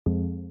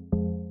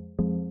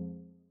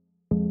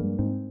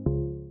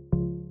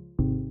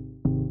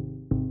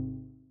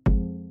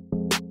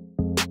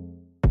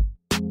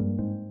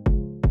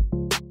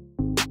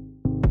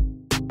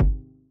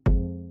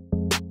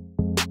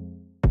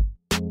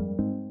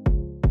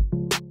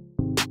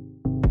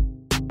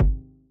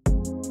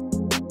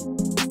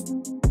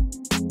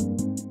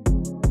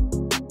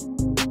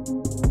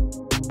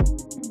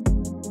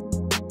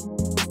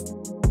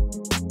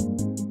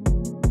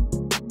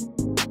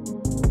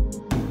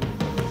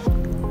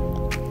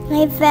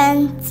my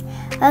friends.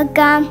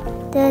 Welcome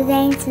to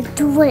Dance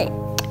to It.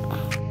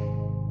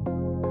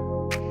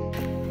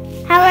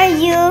 How are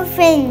you,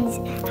 friends?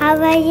 How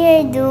are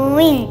you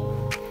doing?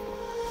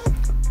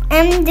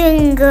 I'm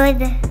doing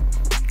good.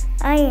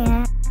 Oh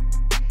yeah.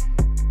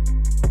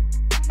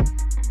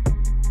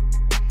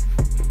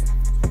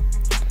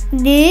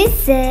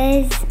 This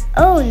is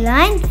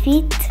Line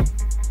Fit.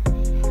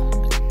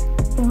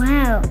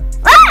 Wow.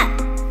 Ah!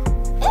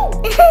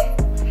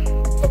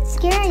 That's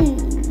scary.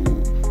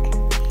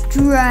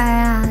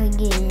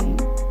 Dragon.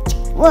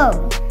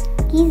 Whoa,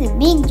 he's a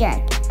big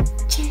dragon.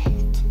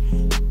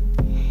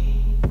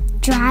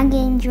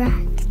 Dragon.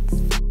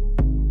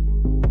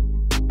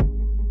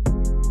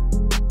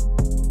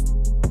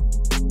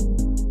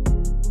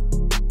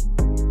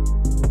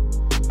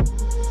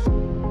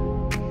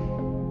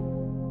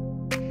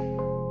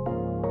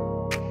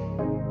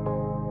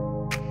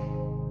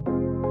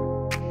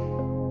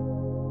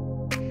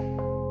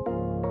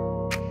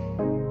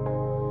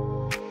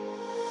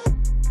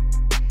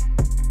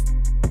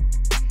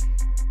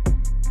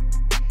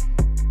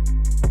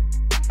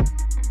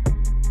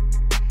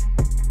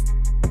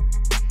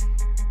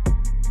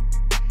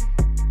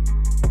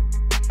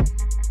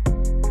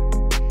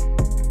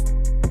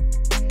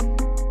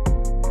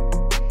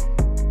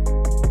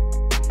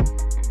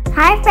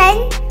 Hi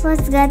friend,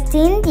 what's got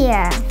in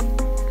there?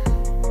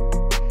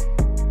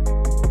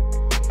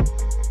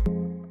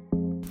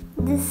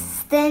 This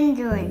is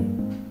Tendron.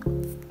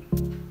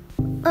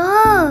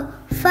 Oh,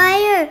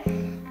 fire!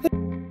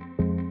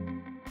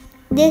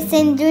 This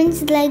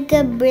Tendron's like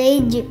a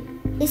bridge.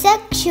 It's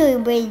actually a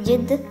bridge.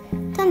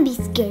 Don't be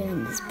scared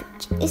on this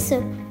bridge. It's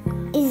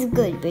a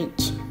good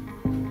bridge.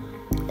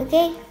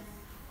 Okay?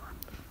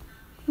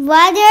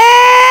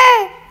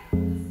 Water!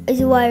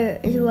 It's water.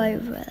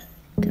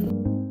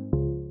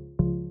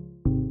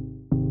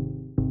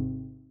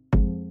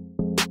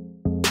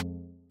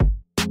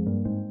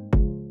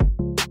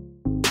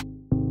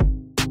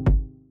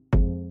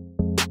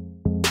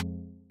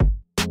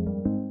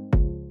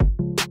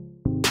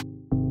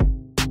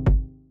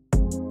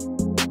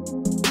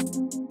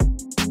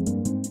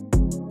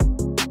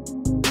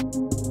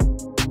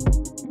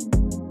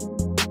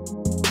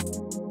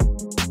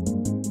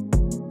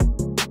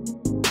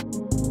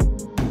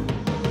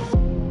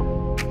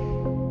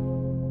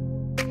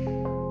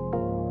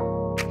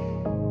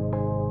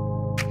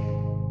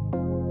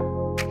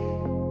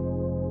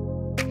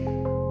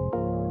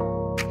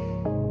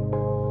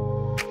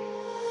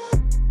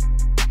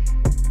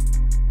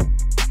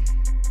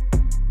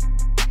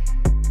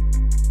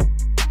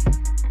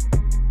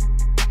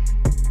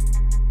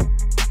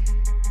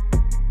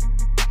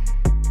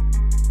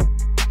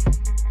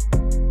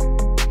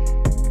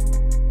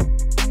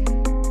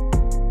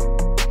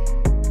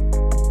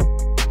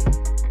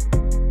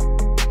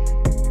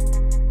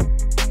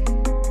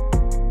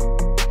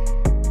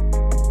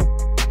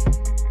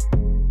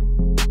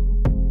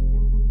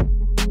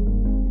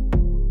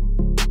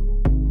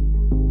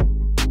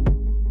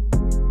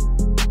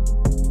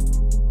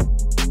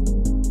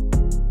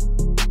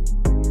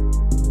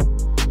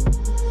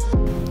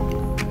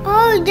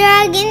 Oh,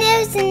 dragon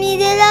is in the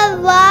middle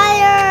of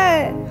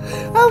water.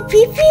 Oh,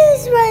 Pee-Pee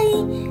is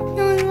running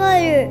on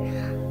water.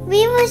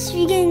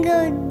 We can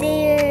go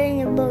there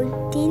in a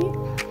boat then.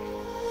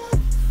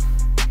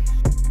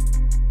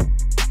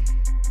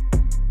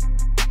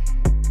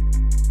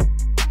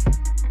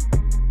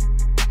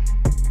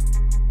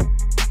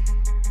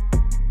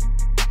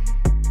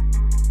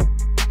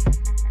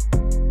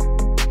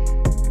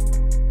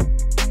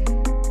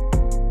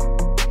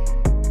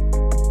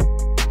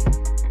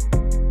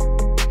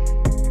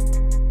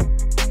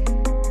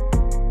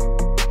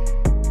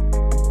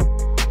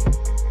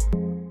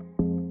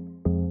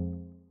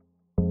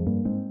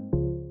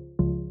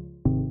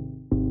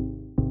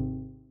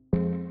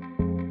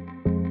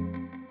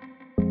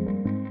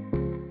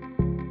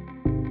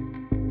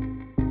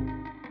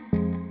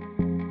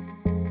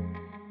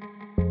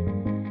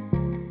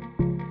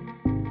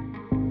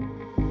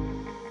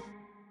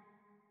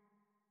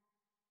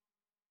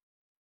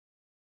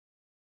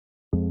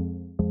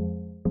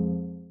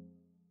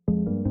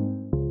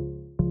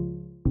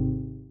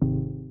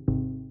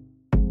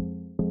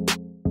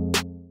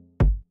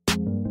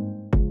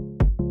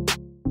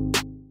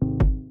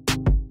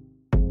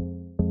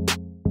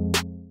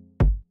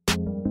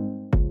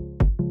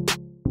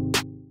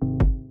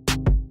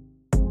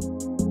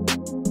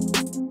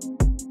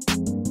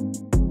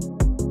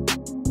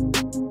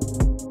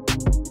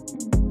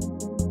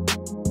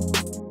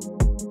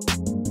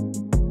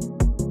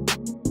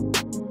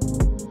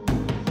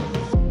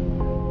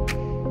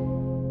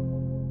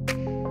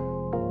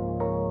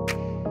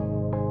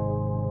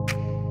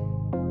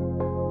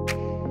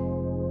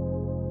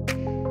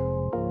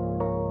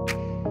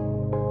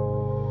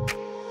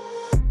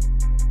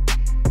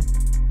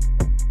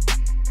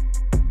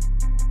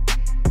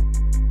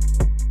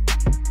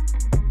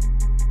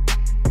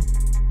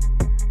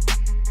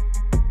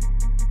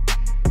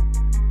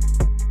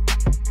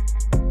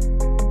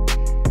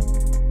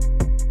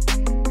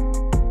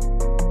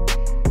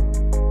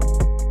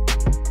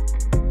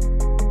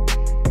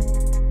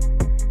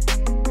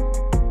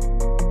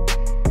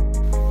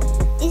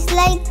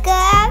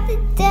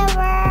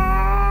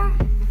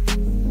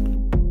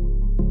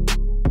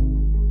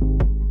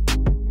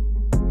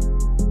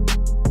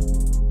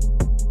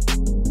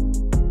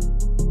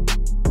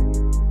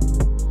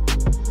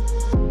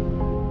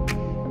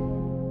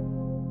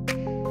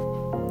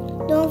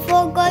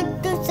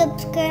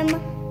 subscribe my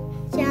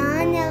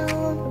channel.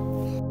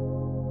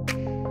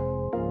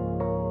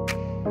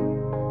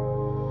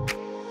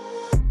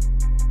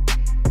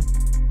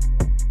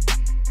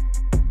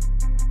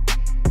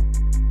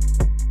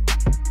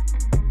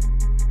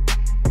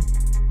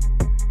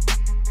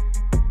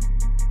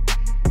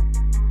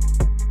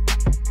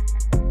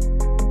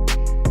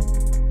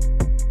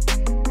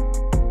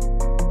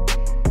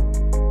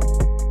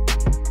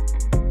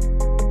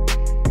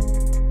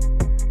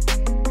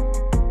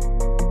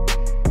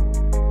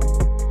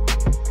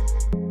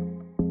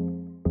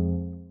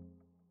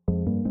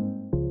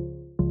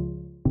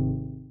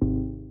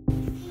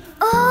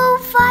 Oh,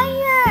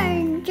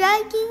 fire!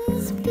 Dragon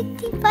is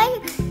spitting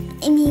fire.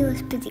 And he was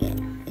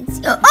spitting it.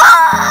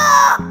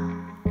 Oh!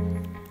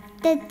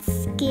 That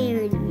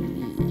scared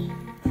me.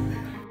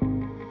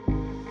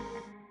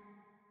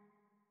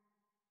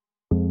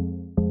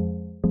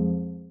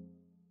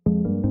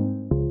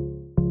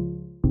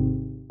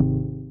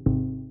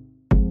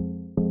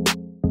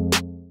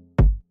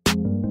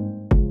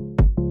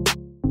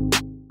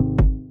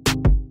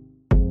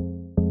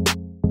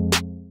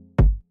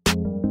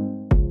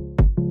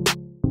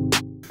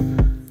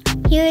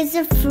 Here is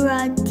a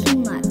frothy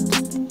mud.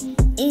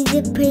 Is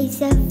the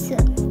place of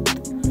soap.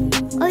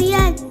 Oh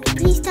yeah,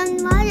 please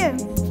don't water.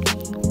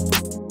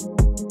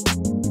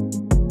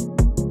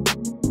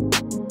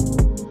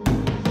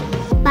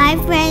 Bye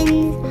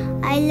friends.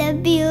 I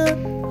love you.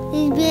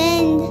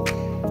 Husband,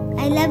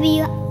 I love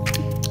you.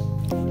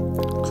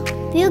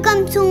 We'll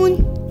come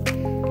soon.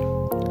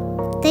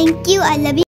 Thank you. I love you.